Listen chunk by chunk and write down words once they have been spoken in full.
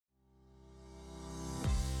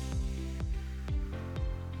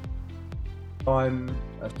I'm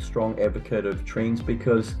a strong advocate of TRENZ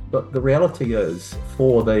because the reality is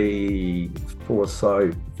for the four or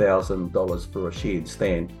so $1,000 for a shared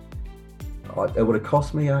stand, it would have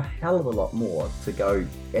cost me a hell of a lot more to go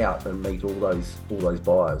out and meet all those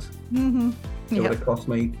buyers. Mm-hmm. It would have Yep. cost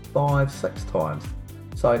me 5, 6 times.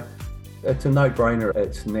 So it's a no-brainer.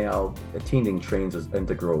 It's now attending TRENZ is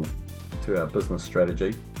integral to our business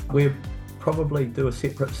strategy. We'll probably do a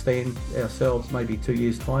separate stand ourselves, maybe 2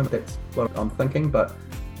 years' time. That's what I'm thinking, but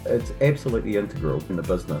it's absolutely integral in the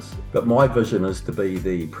business. But my vision is to be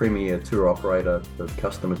the premier tour operator of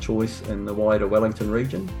customer choice in the wider Wellington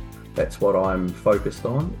region. That's what I'm focused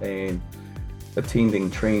on, and attending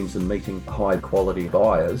TRENZ and meeting high quality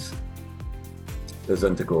buyers is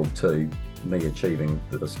integral to me achieving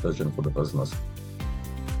this vision for the business.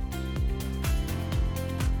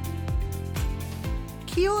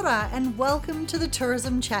 Kia ora and welcome to the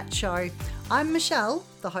Tourism Chat Show. I'm Michelle,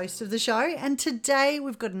 the host of the show, and today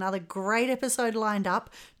we've got another great episode lined up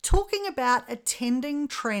talking about attending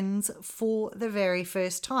TRENZ for the very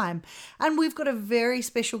first time. And we've got a very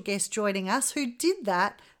special guest joining us who did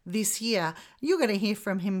that this year. You're going to hear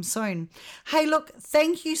from him soon. Hey, look,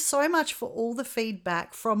 thank you so much for all the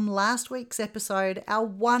feedback from last week's episode, our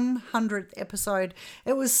 100th episode.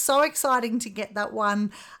 It was so exciting to get that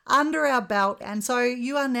one under our belt. And so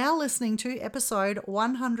you are now listening to episode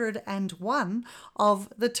 101 of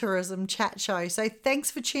the Tourism Chat Show. So thanks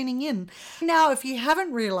for tuning in. Now, if you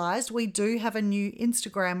haven't realized, we do have a new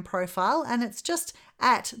Instagram profile, and it's just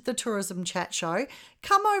at the Tourism Chat Show.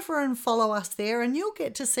 Come over and follow us there, and you'll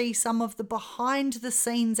get to see some of the behind the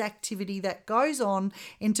scenes activity that goes on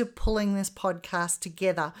into pulling this podcast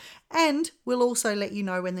together. And we'll also let you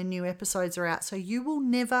know when the new episodes are out, so you will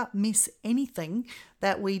never miss anything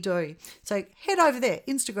that we do. So head over there,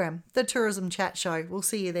 Instagram, the Tourism Chat Show. We'll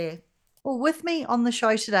see you there. Well, with me on the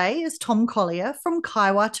show today is Tom Collier from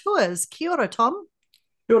Kaiwa Tours. Kia ora, Tom.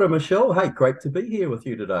 Kia ora, Michelle. Hey, great to be here with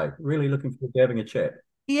you today. Really looking forward to having a chat.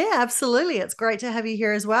 Yeah, absolutely. It's great to have you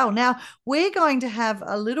here as well. Now, we're going to have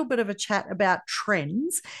a little bit of a chat about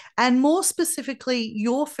TRENZ and more specifically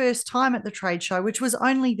your first time at the trade show, which was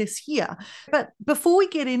only this year. But before we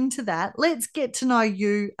get into that, let's get to know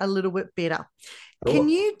you a little bit better. Can Sure.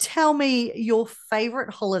 you tell me your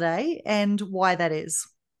favorite holiday and why that is?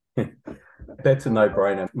 That's a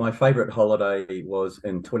no-brainer. My favourite holiday was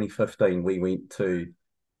in 2015. We went to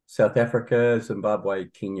South Africa, Zimbabwe,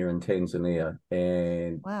 Kenya, and Tanzania.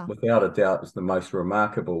 And Wow. without a doubt, it's the most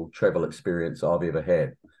remarkable travel experience I've ever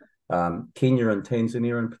had. Kenya and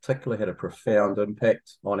Tanzania in particular had a profound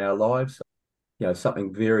impact on our lives. You know,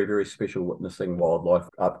 something very, very special witnessing wildlife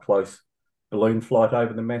up close. Balloon flight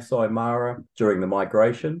over the Masai Mara during the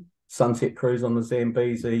migration, sunset cruise on the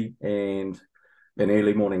Zambezi, and an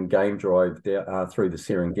early morning game drive down, through the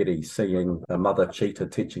Serengeti, seeing a mother cheetah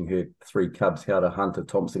teaching her 3 cubs how to hunt a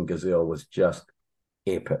Thompson gazelle was just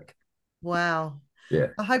epic. Wow. Yeah,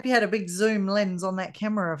 I hope you had a big zoom lens on that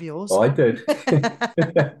camera of yours. I did.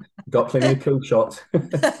 Got plenty of cool shots.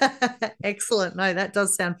 Excellent. No, that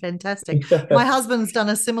does sound fantastic. My husband's done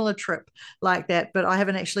a similar trip like that, but I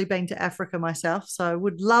haven't actually been to Africa myself. So I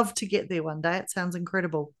would love to get there one day. It sounds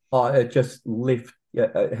incredible. Oh, it just left, yeah,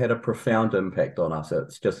 it had a profound impact on us.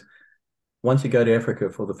 It's just, once you go to Africa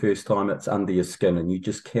for the first time, it's under your skin and you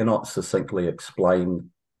just cannot succinctly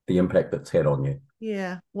explain the impact it's had on you.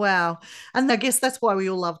 Yeah. Wow. And I guess that's why we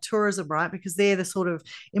all love tourism, right? Because they're the sort of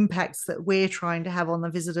impacts that we're trying to have on the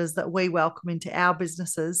visitors that we welcome into our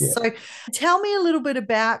businesses. Yeah. So tell me a little bit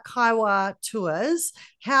about Kaiwa Tours,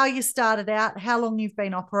 how you started out, how long you've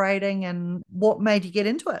been operating, and what made you get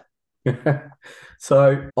into it.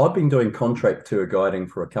 So I've been doing contract tour guiding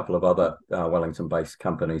for a couple of other Wellington-based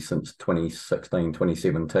companies since 2016,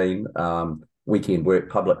 2017. Weekend work,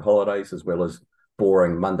 public holidays, as well as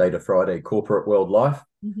boring Monday to Friday corporate world life.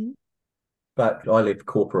 Mm-hmm. But I left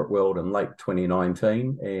corporate world in late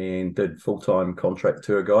 2019 and did full-time contract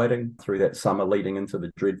tour guiding through that summer leading into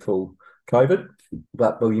the dreadful COVID.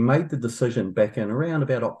 But we made the decision back in around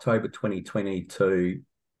about October 2020 to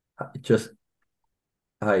just,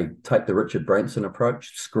 hey, take the Richard Branson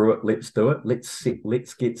approach. Screw it, let's do it.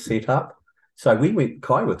 Let's get set up. So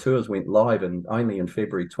Kaiwa Tours went live only in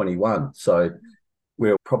February 21. So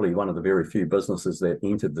we're probably one of the very few businesses that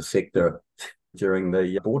entered the sector during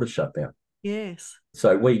the border shutdown. Yes.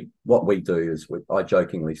 So what we do is I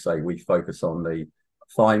jokingly say we focus on the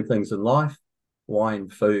fine things in life: wine,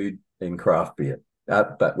 food, and craft beer.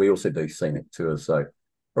 But we also do scenic tours. So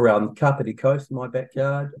around Kapiti Coast, my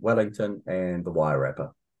backyard, Wellington, and the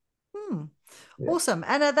Wairarapa. Hmm. Yeah. Awesome.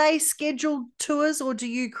 And are they scheduled tours or do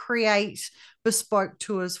you create bespoke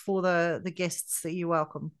tours for the guests that you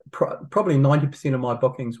welcome? Probably 90% of my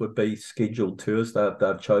bookings would be scheduled tours.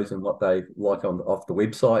 They've chosen what they like on off the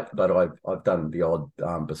website, but I've done the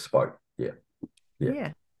odd bespoke. Yeah, yeah,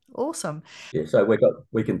 Yeah. Awesome. yeah. So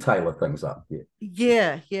we can tailor things up. Yeah.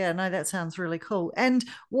 Yeah, yeah, no, that sounds really cool. And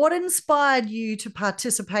what inspired you to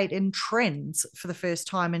participate in TRENZ for the first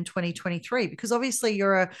time in 2023? Because obviously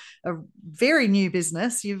you're a very new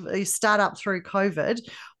business. You start up through COVID.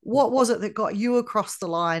 What was it that got you across the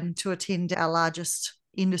line to attend our largest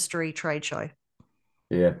industry trade show?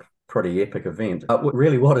 Yeah, pretty epic event.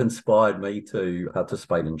 Really, what inspired me to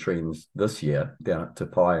participate in Trends this year down at Te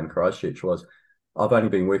Pai in Christchurch was I've only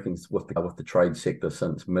been working with the trade sector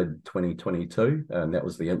since mid 2022, and that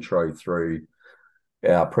was the intro through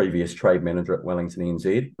our previous trade manager at Wellington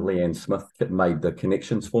NZ, Leanne Smith, that made the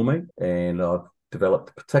connections for me, and I've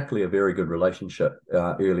developed particularly a very good relationship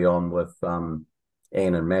early on with Anne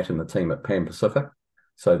and Matt and the team at Pan Pacific.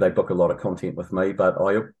 So they book a lot of content with me, but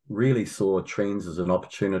I really saw Trends as an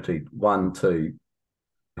opportunity, one, to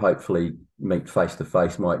hopefully meet face to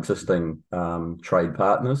face my existing trade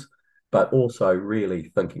partners, but also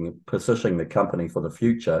really thinking of positioning the company for the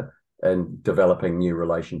future and developing new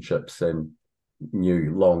relationships and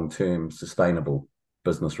new long-term sustainable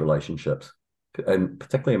business relationships, and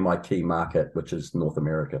particularly in my key market, which is North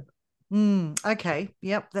America. Okay.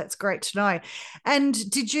 Yep. That's great to know.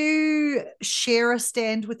 And did you share a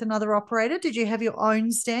stand with another operator? Did you have your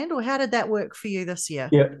own stand or how did that work for you this year?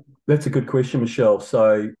 Yeah, that's a good question, Michelle.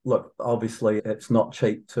 So, look, obviously, it's not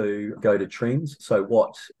cheap to go to Trends. So,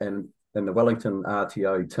 and in the Wellington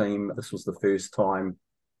RTO team, this was the first time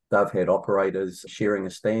they've had operators sharing a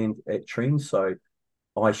stand at Trends. So,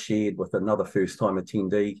 I shared with another first time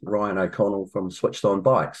attendee, Ryan O'Connell from Switched On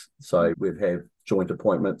Bikes. So, we've had joint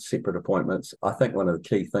appointments, separate appointments. I think one of the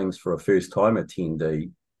key things for a first time attendee,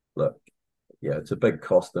 look, yeah, it's a big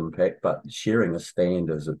cost impact, but sharing a stand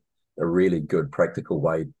is a really good practical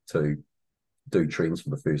way to do Trends for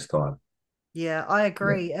the first time. Yeah, I Yeah,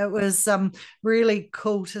 agree. It was really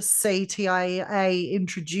cool to see TIA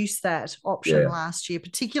introduce that option yeah, last year,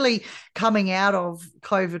 particularly coming out of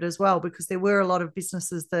COVID as well, because there were a lot of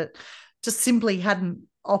businesses that just simply hadn't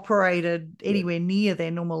operated yeah, anywhere near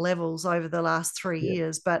their normal levels over the last three yeah,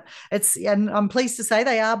 years. But and I'm pleased to say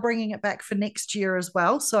they are bringing it back for next year as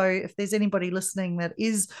well. So if there's anybody listening that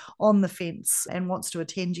is on the fence and wants to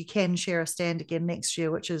attend, you can share a stand again next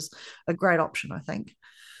year, which is a great option, I think.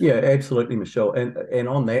 yeah, absolutely, Michelle. And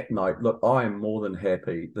on that note, look, I am more than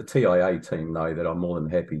happy. The TIA team know that I'm more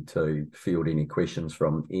than happy to field any questions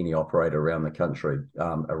from any operator around the country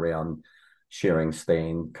around sharing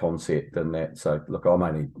stand concept and that. So, look, I'm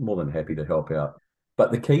only more than happy to help out.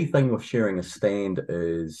 But the key thing with sharing a stand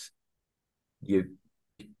is you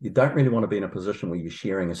you don't really want to be in a position where you're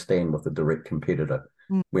sharing a stand with a direct competitor.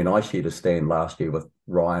 Mm. When I shared a stand last year with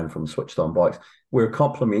Ryan from Switched On Bikes, we're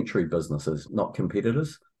complementary businesses, not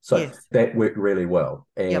competitors. So Yes. that worked really well.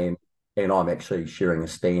 Yep. And I'm actually sharing a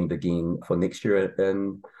stand again for next year at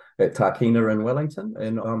Tarkina in Wellington.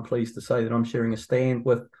 And I'm pleased to say that I'm sharing a stand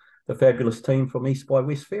with the fabulous team from East by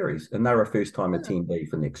West Ferries. And they're a first time attendee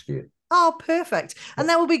for next year. Oh, perfect. And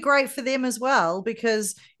that will be great for them as well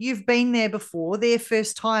because you've been there before, they're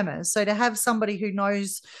first timers. So to have somebody who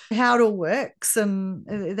knows how it all works and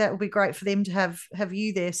that will be great for them to have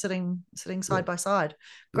you there sitting Yeah. side by side.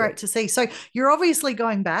 Yeah. Great to see. So you're obviously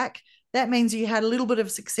going back. That means you had a little bit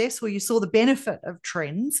of success where you saw the benefit of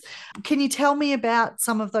Trends. Can you tell me about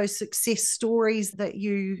some of those success stories that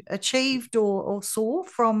you achieved or saw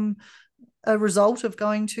from a result of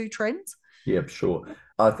going to Trends? Yeah, sure.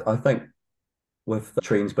 I think with the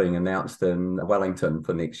Trends being announced in Wellington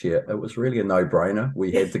for next year, it was really a no-brainer.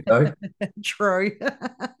 We had to go. True.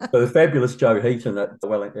 So the fabulous Joe Heaton at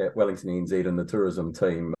Wellington NZ and the tourism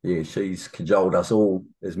team, yeah, she's cajoled us all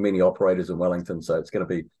as many operators in Wellington. So it's going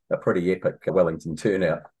to be a pretty epic Wellington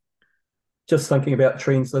turnout. Just thinking about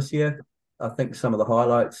Trends this year, I think some of the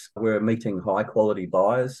highlights were meeting high quality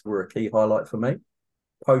buyers were a key highlight for me.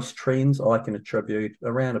 Post Trends, I can attribute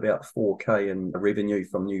around about 4K in revenue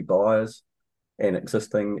from new buyers and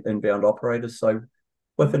existing inbound operators. So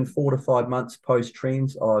within 4 to 5 months post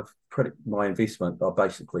Trends, my investment, I've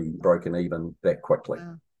basically broken even that quickly.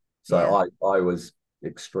 Wow. So Yeah, I was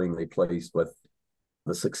extremely pleased with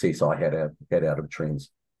the success I had out of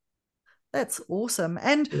Trends. that's awesome.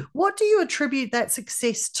 And Yeah. what do you attribute that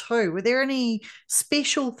success to? Were there any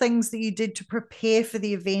special things that you did to prepare for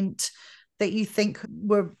the event that you think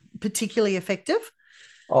were particularly effective?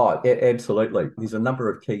 Absolutely. There's a number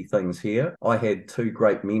of key things here. I had two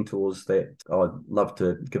great mentors that I'd love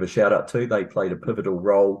to give a shout out to. They played a pivotal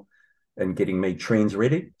role in getting me TRENZ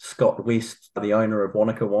ready. Scott West, the owner of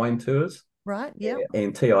Wanaka Wine Tours, Right. Yep.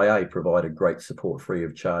 and TIA provided great support free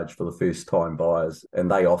of charge for the first time buyers. And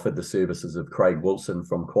they offered the services of Craig Wilson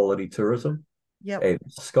from Quality Tourism. Yep. And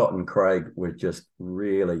Scott and Craig were just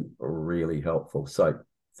really, really helpful. So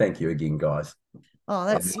thank you again, guys. Oh, Um,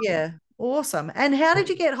 that's yeah. Awesome. And how did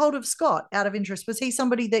you get hold of Scott out of interest? Was he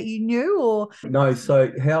somebody that you knew or No,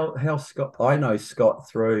 so how Scott? I know Scott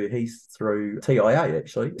he's through TIA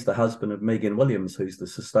actually. He's the husband of Megan Williams, who's the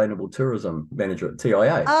sustainable tourism manager at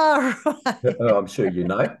TIA. oh right. I'm sure you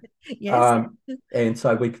know. Yes. And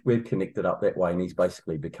so we've connected up that way, and he's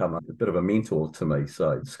basically become a bit of a mentor to me.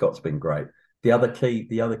 So Scott's been great. The other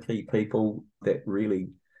key people that really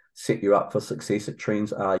set you up for success at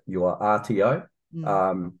TRENZ are your RTO.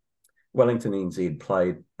 Mm. Wellington NZ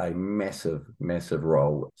played a massive, massive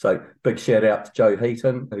role. So big shout out to Jo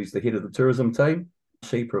Heaton, who's the head of the tourism team.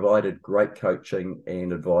 She provided great coaching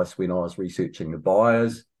and advice when I was researching the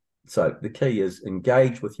buyers. So the key is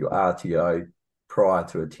engage with your RTO prior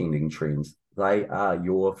to attending TRENZ. They are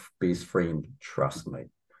your best friend, trust me.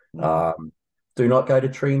 Mm. Do not go to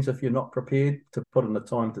TRENZ if you're not prepared to put in the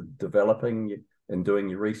time to developing and doing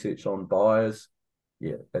your research on buyers.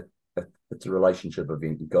 Yeah, it's a relationship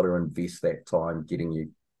event. You've got to invest that time getting your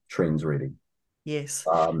TRENZ ready. Yes.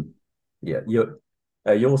 Yeah,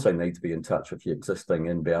 you also need to be in touch with your existing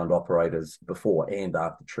inbound operators before and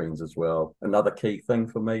after TRENZ as well. Another key thing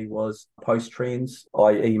for me was post TRENZ.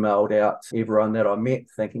 I emailed out everyone that I met,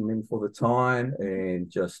 thanking them for the time, and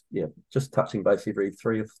just touching base every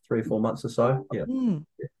three or 4 months or so. Yeah. Mm.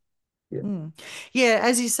 Yeah. Yeah. Mm. Yeah,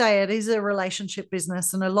 as you say, it is a relationship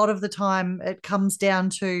business, and a lot of the time it comes down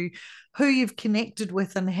to who you've connected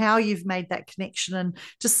with and how you've made that connection, and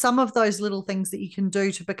just some of those little things that you can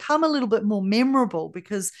do to become a little bit more memorable.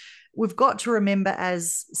 Because we've got to remember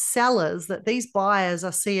as sellers that these buyers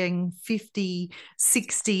are seeing 50,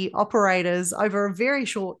 60 operators over a very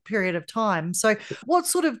short period of time. So, what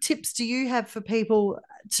sort of tips do you have for people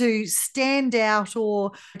to stand out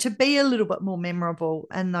or to be a little bit more memorable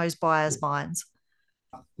in those buyers' minds?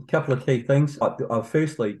 A couple of key things.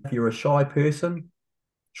 Firstly, if you're a shy person,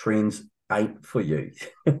 TRENZ ain't for you.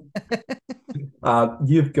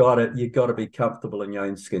 You've got to be comfortable in your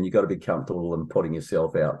own skin. You've got to be comfortable in putting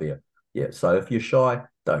yourself out there. Yeah. So if you're shy,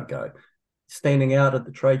 don't go. Standing out at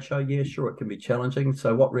the trade show, yeah, sure, it can be challenging.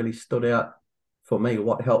 So what really stood out for me,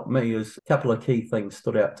 what helped me is a couple of key things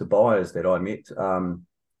stood out to buyers that I met.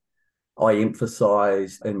 I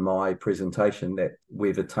emphasised in my presentation that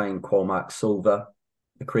we've attained Qualmark Silver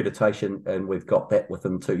accreditation, and we've got that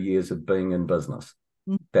within 2 years of being in business.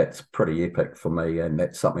 That's pretty epic for me, and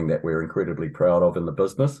that's something that we're incredibly proud of in the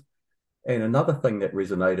business. And another thing that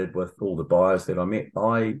resonated with all the buyers that I met,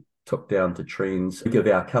 I took down to TRENZ to give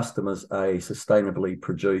our customers a sustainably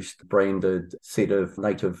produced branded set of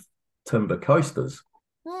native timber coasters.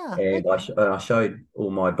 And Okay. I showed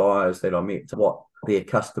all my buyers that I met what their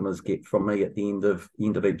customers get from me at the end of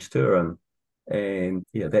each tour, and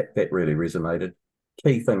yeah, that really resonated.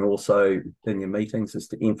 Key thing also in your meetings is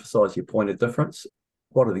to emphasise your point of difference.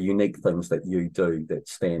 What are the unique things that you do that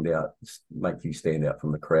stand out, make you stand out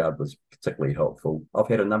from the crowd was particularly helpful. I've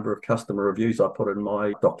had a number of customer reviews I put in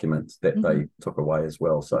my documents that they took away as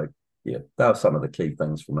well. So yeah, they are some of the key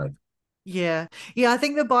things for me. Yeah. Yeah. I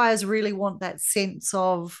think the buyers really want that sense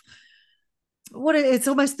of it's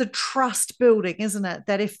almost the trust building, isn't it?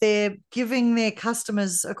 That if they're giving their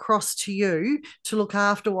customers across to you to look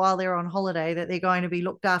after while they're on holiday, that they're going to be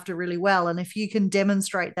looked after really well. And if you can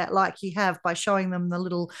demonstrate that, like you have, by showing them the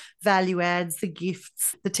little value adds, the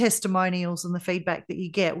gifts, the testimonials, and the feedback that you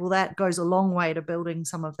get, well, that goes a long way to building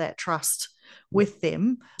some of that trust Yeah. with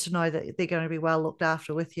them, to know that they're going to be well looked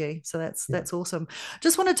after with you. So Yeah. that's awesome.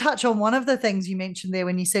 Just want to touch on one of the things you mentioned there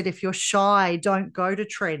when you said if you're shy, don't go to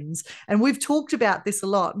TRENZ. And we've talked about this a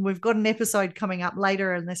lot, and we've got an episode coming up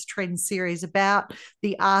later in this TRENZ series about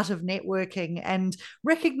the art of networking and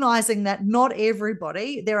recognizing that not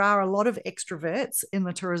everybody, there are a lot of extroverts in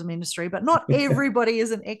the tourism industry, but not everybody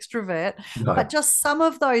is an extrovert. No. But just some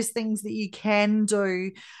of those things that you can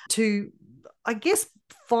do to, I guess,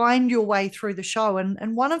 find your way through the show.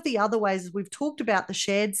 And one of the other ways is we've talked about the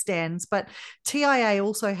shared stands, but TIA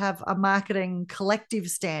also have a marketing collective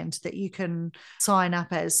stand that you can sign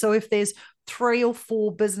up as. So if there's 3 or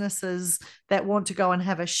 4 businesses that want to go and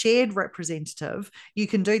have a shared representative, you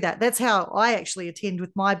can do that. That's how I actually attend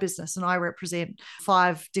with my business, and I represent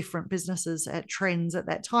 5 different businesses at TRENZ at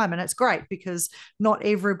that time. And it's great because not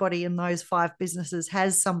everybody in those 5 businesses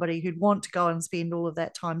has somebody who'd want to go and spend all of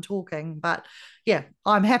that time talking, but yeah,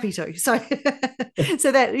 I'm happy to. So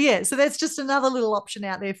so that's just another little option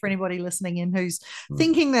out there for anybody listening in who's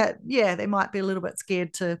thinking that they might be a little bit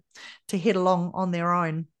scared to head along on their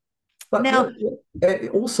own. But Now,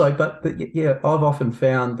 also, yeah, I've often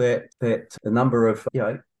found that a number of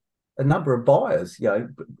buyers,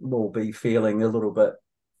 will be feeling a little bit,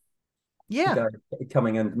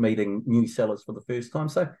 coming in meeting new sellers for the first time.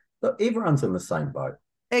 So look, everyone's in the same boat.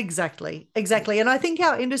 Exactly. And I think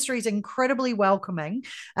our industry is incredibly welcoming.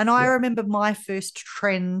 And I remember my first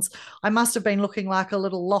TRENZ, I must have been looking like a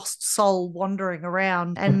little lost soul wandering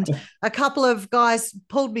around. And a couple of guys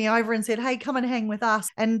pulled me over and said, hey, come and hang with us.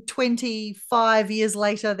 And 25 years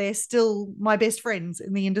later, they're still my best friends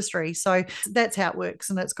in the industry. So that's how it works.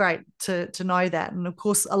 And it's great to know that. And of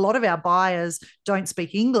course, a lot of our buyers don't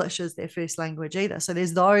speak English as their first language either. So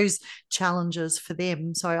there's those challenges for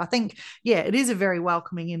them. So I think, it is a very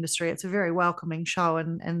welcoming industry. It's a very welcoming show,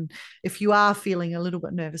 and if you are feeling a little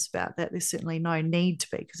bit nervous about that, there's certainly no need to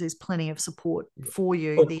be, because there's plenty of support for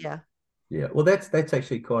you there. Yeah, well, that's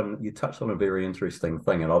actually you touched on a very interesting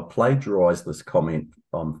thing, and I've plagiarized this comment,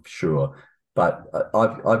 I'm sure, but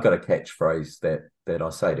I've got a catchphrase that I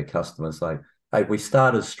say to customers, like, hey, we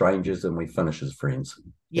start as strangers and we finish as friends.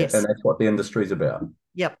 Yes. And that's what the industry's about.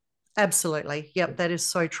 Yep. Absolutely. Yep, that is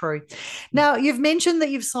so true. Now, you've mentioned that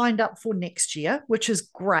you've signed up for next year, which is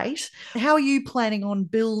great. How are you planning on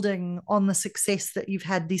building on the success that you've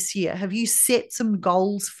had this year? Have you set some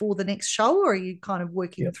goals for the next show, or are you kind of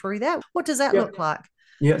working through that? What does that look like?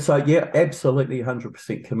 Yeah, so absolutely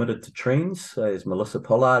 100% committed to TRENZ, as Melissa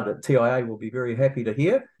Pollard at TIA will be very happy to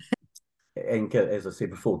hear. And as I said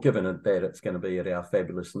before, given that it's going to be at our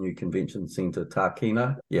fabulous new convention centre,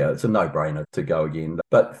 Tākina, it's a no-brainer to go again.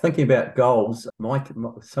 But thinking about goals,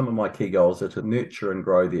 some of my key goals are to nurture and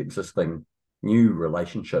grow the existing new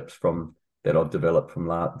relationships that I've developed from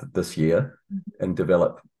this year, and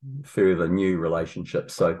develop further new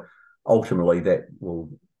relationships. So ultimately that will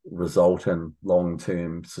result in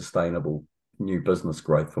long-term sustainable new business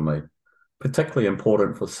growth for me, particularly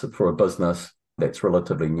important for a business that's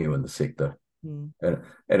relatively new in the sector. And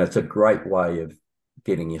it's a great way of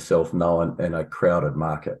getting yourself known in a crowded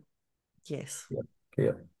market. Yes.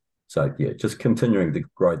 So just continuing to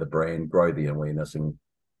grow the brand, grow the awareness, and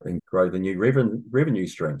grow the new revenue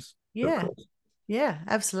streams. Yeah,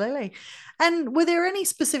 absolutely. And were there any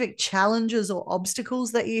specific challenges or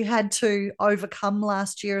obstacles that you had to overcome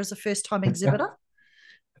last year as a first-time exhibitor?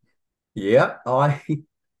 I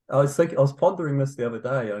was pondering this the other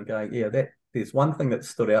day. I'm going, there's one thing that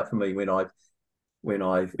stood out for me when I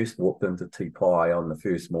first walked into TPI on the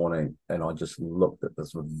first morning, and I just looked at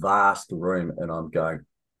this vast room, and I'm going,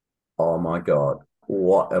 oh my God,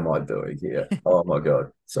 what am I doing here? Oh my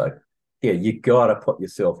God. So you got to put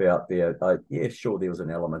yourself out there. Sure, there was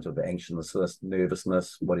an element of anxiousness,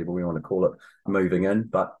 nervousness, whatever we want to call it, moving in.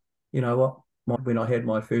 But you know what? When I had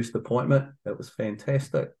my first appointment, it was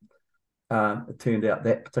fantastic. It turned out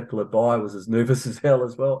that particular buyer was as nervous as hell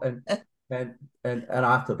as well. And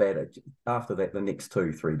after that, the next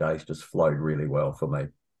 2-3 days just flowed really well for me.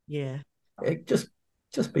 Yeah.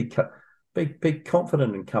 Just be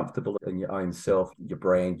confident and comfortable in your own self, your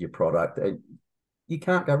brand, your product, and you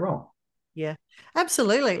can't go wrong. Yeah,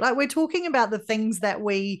 absolutely. Like, we're talking about the things that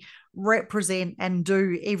we represent and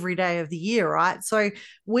do every day of the year, right? So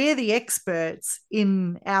we're the experts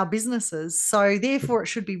in our businesses. So therefore, it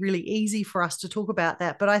should be really easy for us to talk about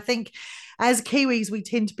that. But I think as Kiwis, we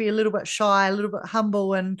tend to be a little bit shy, a little bit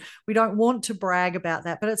humble, and we don't want to brag about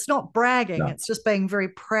that. But it's not bragging. No. It's just being very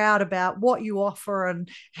proud about what you offer and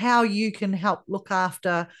how you can help look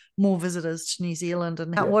after more visitors to New Zealand,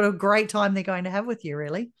 and what a great time they're going to have with you,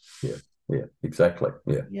 really. Yeah, exactly.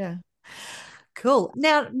 Yeah. Cool.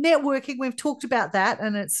 Now, networking, we've talked about that,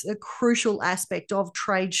 and it's a crucial aspect of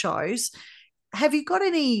trade shows. Have you got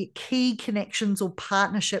any key connections or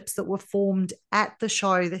partnerships that were formed at the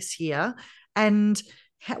show this year? And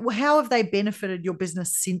how have they benefited your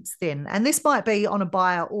business since then? And this might be on a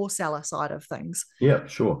buyer or seller side of things. Yeah,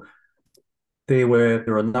 sure. There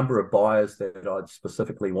were a number of buyers that I'd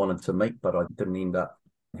specifically wanted to meet, but I didn't end up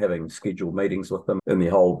having scheduled meetings with them in the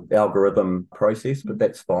whole algorithm process, but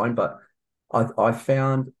that's fine. But I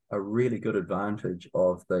found a really good advantage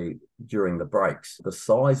of during the breaks. The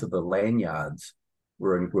size of the lanyards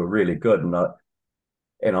were really good,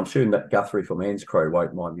 and I'm sure Nick Guthrie from Anne's Crow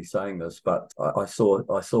won't mind me saying this, but I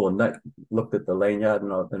saw Nick looked at the lanyard,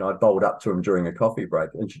 and I bowled up to him during a coffee break,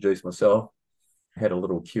 introduced myself, had a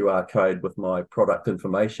little QR code with my product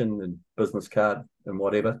information and business card and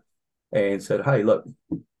whatever, and said, "Hey, look,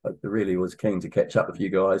 I really was keen to catch up with you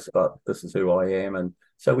guys, but this is who I am." And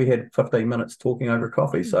so we had 15 minutes talking over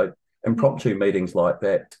coffee. So impromptu meetings like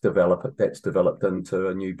that that's developed into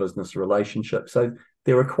a new business relationship. So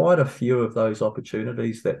there were quite a few of those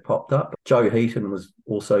opportunities that popped up. Jo Heaton was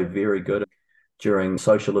also very good during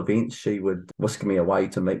social events. She would whisk me away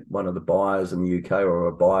to meet one of the buyers in the UK or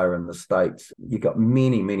a buyer in the States. You got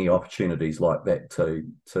many opportunities like that to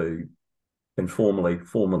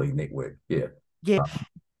formally network. Yeah. Yeah.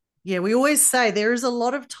 Yeah, we always say there is a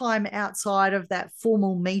lot of time outside of that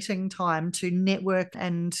formal meeting time to network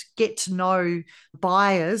and get to know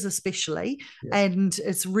buyers, especially. Yeah. And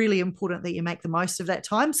it's really important that you make the most of that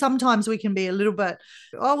time. Sometimes we can be a little bit,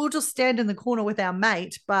 oh, we'll just stand in the corner with our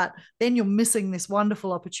mate, but then you're missing this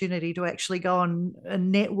wonderful opportunity to actually go on a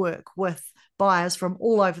network with buyers from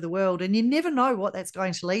all over the world, and you never know what that's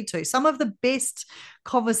going to lead to. Some of the best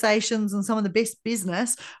conversations and some of the best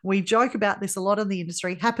business, we joke about this a lot in the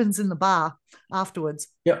industry, happens in the bar afterwards.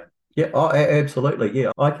 Yeah. Yeah, oh, absolutely.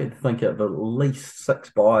 Yeah, I could think of at least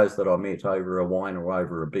 6 buyers that I met over a wine or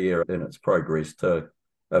over a beer, and it's progressed to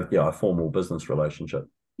a formal business relationship.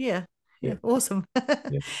 Yeah. Yeah. Yeah, awesome.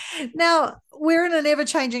 Yeah. Now, we're in an ever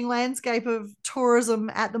changing landscape of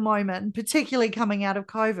tourism at the moment, particularly coming out of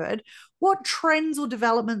COVID. What trends or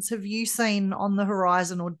developments have you seen on the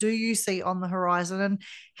horizon, or do you see on the horizon? And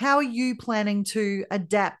how are you planning to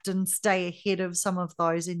adapt and stay ahead of some of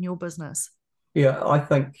those in your business? Yeah, I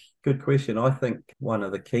think good question. I think one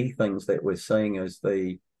of the key things that we're seeing is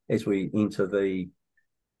as we enter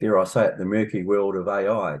dare I say it, the murky world of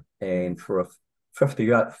AI. And for a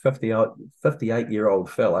 58-year-old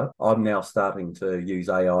fella, I'm now starting to use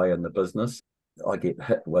AI in the business. I get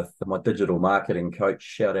hit with my digital marketing coach.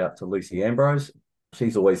 Shout out to Lucy Ambrose.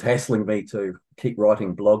 She's always hassling me to keep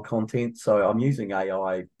writing blog content. So I'm using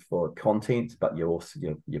AI for content, but you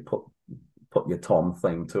put your Tom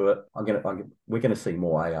thing to it. We're gonna see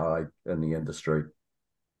more AI in the industry.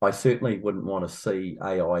 I certainly wouldn't want to see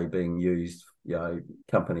AI being used,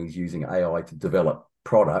 companies using AI to develop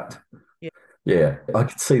product. Yeah. Yeah, I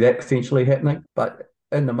could see that potentially happening. But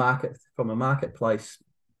in the market, from a marketplace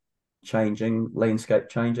landscape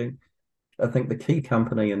changing, I think the key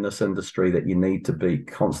company in this industry that you need to be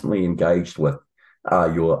constantly engaged with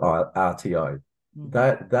are your RTO.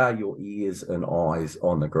 They're your ears and eyes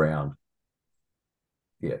on the ground.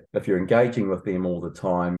 Yeah, if you're engaging with them all the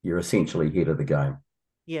time, you're essentially ahead of the game.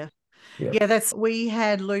 Yeah. Yeah. Yeah, we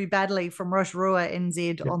had Lou Badley from Rotorua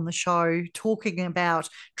NZ Yeah. on the show talking about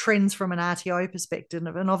trends from an RTO perspective.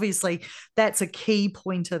 And obviously that's a key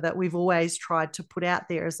pointer that we've always tried to put out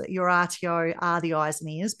there, is that your RTO are the eyes and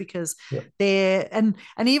ears, because Yeah. they're and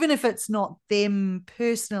even if it's not them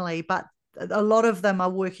personally, but a lot of them are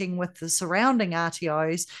working with the surrounding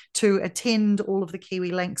RTOs to attend all of the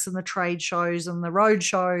Kiwi Links and the trade shows and the road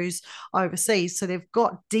shows overseas. So they've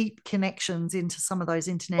got deep connections into some of those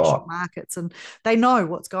international markets, and they know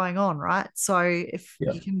what's going on, right? So if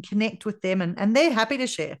you can connect with them, and they're happy to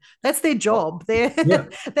share, that's their job. They're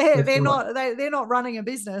they're not running a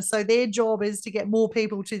business, so their job is to get more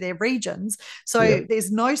people to their regions. So there's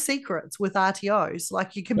no secrets with RTOs.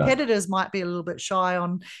 Like, your competitors might be a little bit shy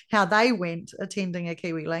on how they went attending a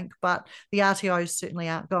Kiwi Link, but the RTOs certainly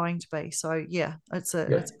aren't going to be. So yeah, it's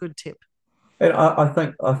a good tip. And I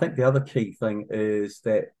think the other key thing is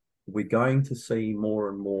that we're going to see more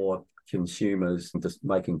and more consumers just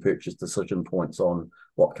making purchase decision points on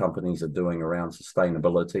what companies are doing around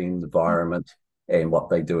sustainability and environment and what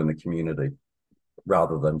they do in the community,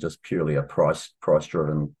 rather than just purely a price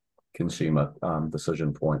driven consumer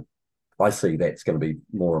decision point. I see that's going to be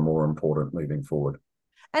more and more important moving forward.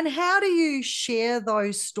 And how do you share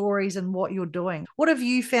those stories and what you're doing? What have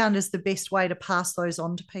you found is the best way to pass those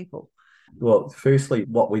on to people? Well, firstly,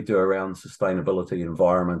 what we do around sustainability,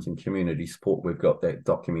 environment, and community support, we've got that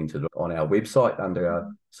documented on our website under our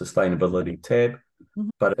sustainability tab.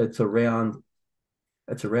 But it's around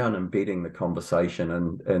embedding the conversation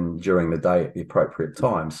and during the day at the appropriate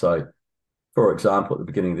time. So, for example, at the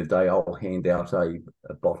beginning of the day, I'll hand out a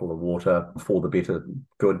bottle of water for the better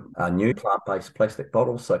good, new plant-based plastic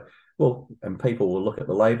bottle. So, and people will look at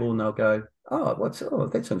the label and they'll go, "Oh,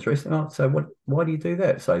 that's interesting. Oh, so why do you do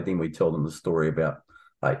that?" So then we tell them the story about,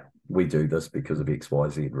 hey, we do this because of X, Y,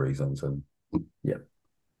 Z reasons. And yeah.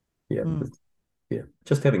 Yeah,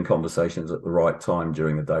 just having conversations at the right time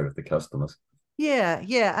during the day with the customers. Yeah,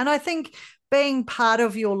 yeah. And I think being part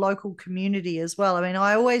of your local community as well. I mean,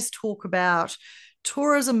 I always talk about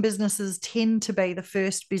tourism businesses tend to be the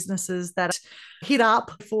first businesses that hit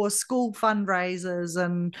up for school fundraisers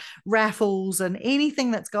and raffles and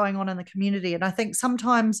anything that's going on in the community. And I think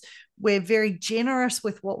sometimes we're very generous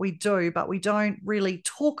with what we do, but we don't really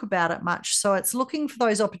talk about it much. So it's looking for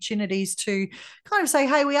those opportunities to kind of say,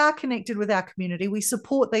 hey, we are connected with our community. We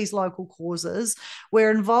support these local causes. We're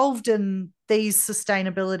involved in these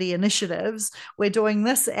sustainability initiatives. We're doing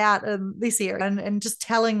this out in this area, and just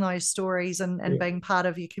telling those stories and Yeah, being part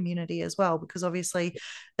of your community as well, because obviously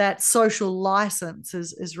that social license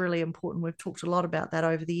is really important. We've talked a lot about that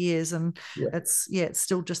over the years, and yeah. it's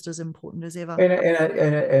still just as important as ever.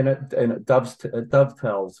 And it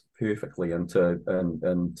dovetails perfectly into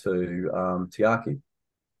Tiaki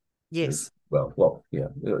Yes. as well. Well, yeah,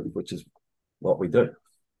 which is what we do.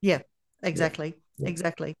 Yeah, Yeah, exactly. yeah.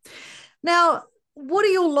 Exactly. Now, what are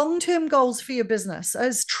your long-term goals for your business?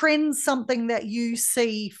 Is TRENZ something that you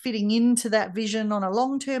see fitting into that vision on a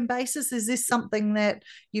long-term basis? Is this something that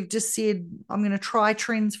you've just said, I'm going to try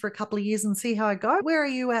TRENZ for a couple of years and see how I go? Where are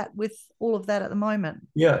you at with all of that at the moment?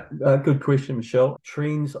 Yeah, good question, Michelle.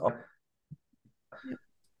 Trends,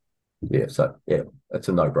 yeah, so yeah, it's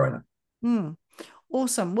a no-brainer. Mm.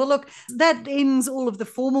 Awesome. Well, look, that ends all of the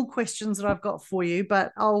formal questions that I've got for you,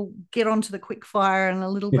 but I'll get on to the quick fire in a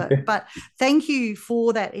little bit. But thank you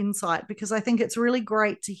for that insight, because I think it's really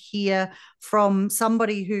great to hear from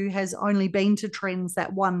somebody who has only been to TRENZ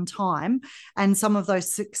that one time and some of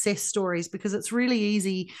those success stories, because it's really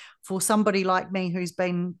easy for somebody like me who's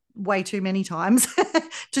been way too many times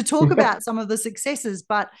to talk about some of the successes.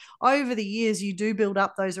 But over the years, you do build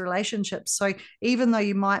up those relationships. So even though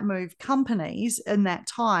you might move companies in that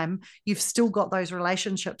time, you've still got those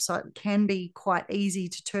relationships. So it can be quite easy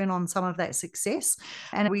to turn on some of that success.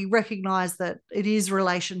 And we recognize that it is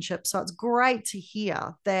relationships. So it's great to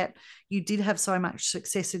hear that you did have so much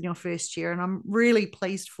success in your first year. And I'm really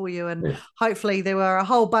pleased for you. And Yeah. hopefully there were a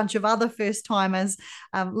whole bunch of other first timers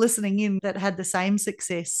listening in that had the same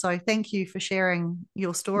success. So thank you for sharing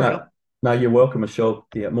your story. No, no, you're welcome, Michelle.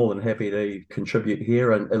 Yeah, more than happy to contribute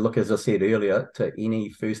here. And look, as I said earlier, to any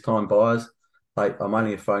first-time buyers, hey, I'm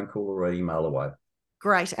only a phone call or an email away.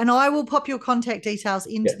 Great. And I will pop your contact details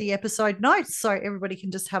Yeah. into the episode notes so everybody can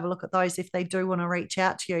just have a look at those if they do want to reach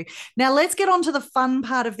out to you. Now, let's get on to the fun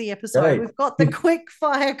part of the episode. Hey. We've got the quick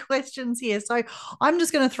fire questions here. So I'm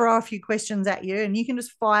just going to throw a few questions at you, and you can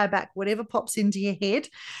just fire back whatever pops into your head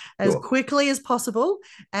as Sure. quickly as possible.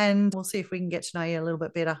 And we'll see if we can get to know you a little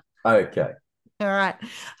bit better. Okay. All right.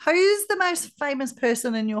 Who's the most famous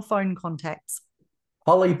person in your phone contacts?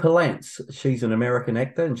 Holly Palance, she's an American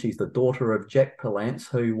actor and she's the daughter of Jack Palance,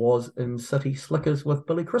 who was in City Slickers with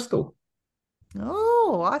Billy Crystal.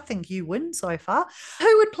 Oh, I think you win so far.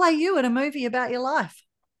 Who would play you in a movie about your life?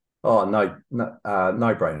 Oh, no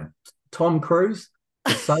brainer. Tom Cruise,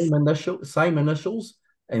 the same initials,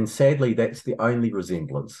 and sadly, that's the only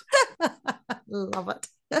resemblance. Love it.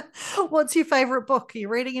 What's your favorite book? Are you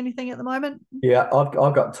reading anything at the moment? Yeah, I've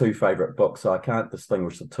got two favorite books, so I can't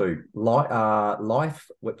distinguish the two. Life,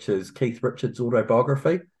 which is Keith Richards'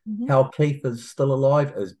 autobiography. Mm-hmm. How Keith is still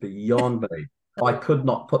alive is beyond me. I could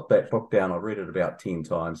not put that book down. I read it about 10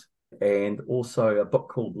 times. And also a book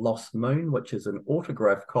called Lost Moon, which is an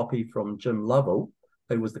autographed copy from Jim Lovell,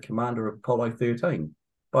 who was the commander of Apollo 13.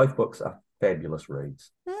 Both books are fabulous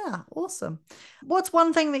reads. Yeah, awesome. What's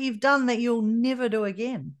one thing that you've done that you'll never do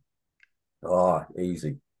again? Oh,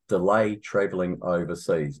 easy. Delay traveling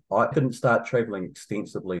overseas. I didn't start traveling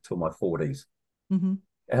extensively till my 40s. Mm-hmm.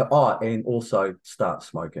 And also start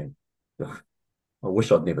smoking. I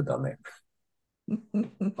wish I'd never done that.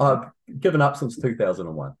 I've given up since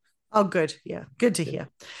 2001. Oh, good. Yeah, good to hear.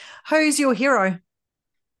 Who's your hero?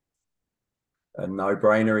 A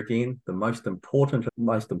no-brainer again. The most important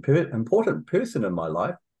person in my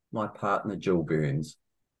life, my partner Jill Burns.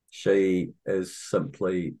 She is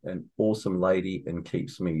simply an awesome lady and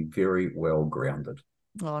keeps me very well grounded.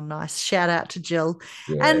 Oh, nice. Shout out to Jill.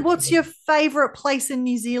 Yeah. And what's your favourite place in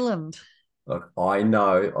New Zealand? Look, I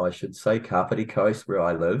know I should say Kapiti Coast where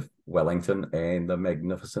I live, Wellington, and the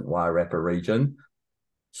magnificent Wairarapa region.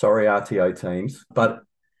 Sorry, RTO teams, but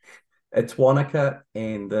it's Wanaka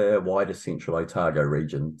and the wider central Otago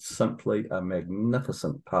region. Simply a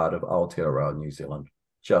magnificent part of Aotearoa, New Zealand.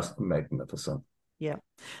 Just magnificent. Yeah,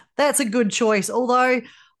 that's a good choice. Although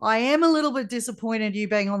I am a little bit disappointed you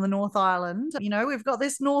being on the North Island. You know, we've got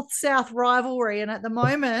this North South rivalry, and at the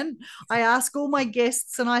moment, I ask all my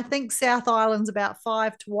guests, and I think South Island's about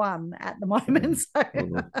 5-1 at the moment. So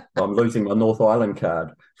I'm losing my North Island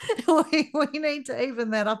card. we need to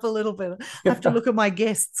even that up a little bit. I have to look at my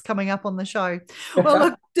guests coming up on the show.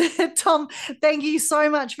 Well, look, Tom, thank you so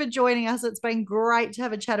much for joining us. It's been great to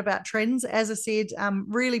have a chat about TRENZ. As I said, I'm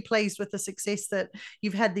really pleased with the success that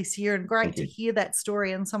you've had this year, and great to hear that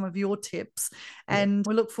story and some of your tips. And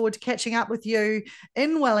we look forward to catching up with you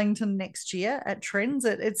in Wellington next year at TRENZ.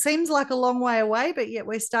 It seems like a long way away, but yet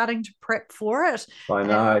we're starting to prep for it. I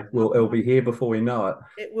know. It'll be here before we know it.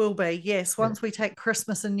 It will be, yes. Once we take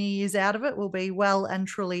Christmas and New Year's out of it, we'll be well and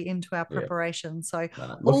truly into our preparation. So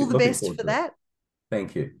all the best for that.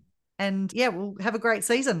 Thank you. And yeah, we'll have a great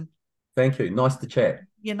season. Thank you. Nice to chat.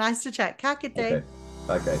 Yeah, nice to chat. Ka kite.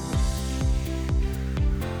 Okay.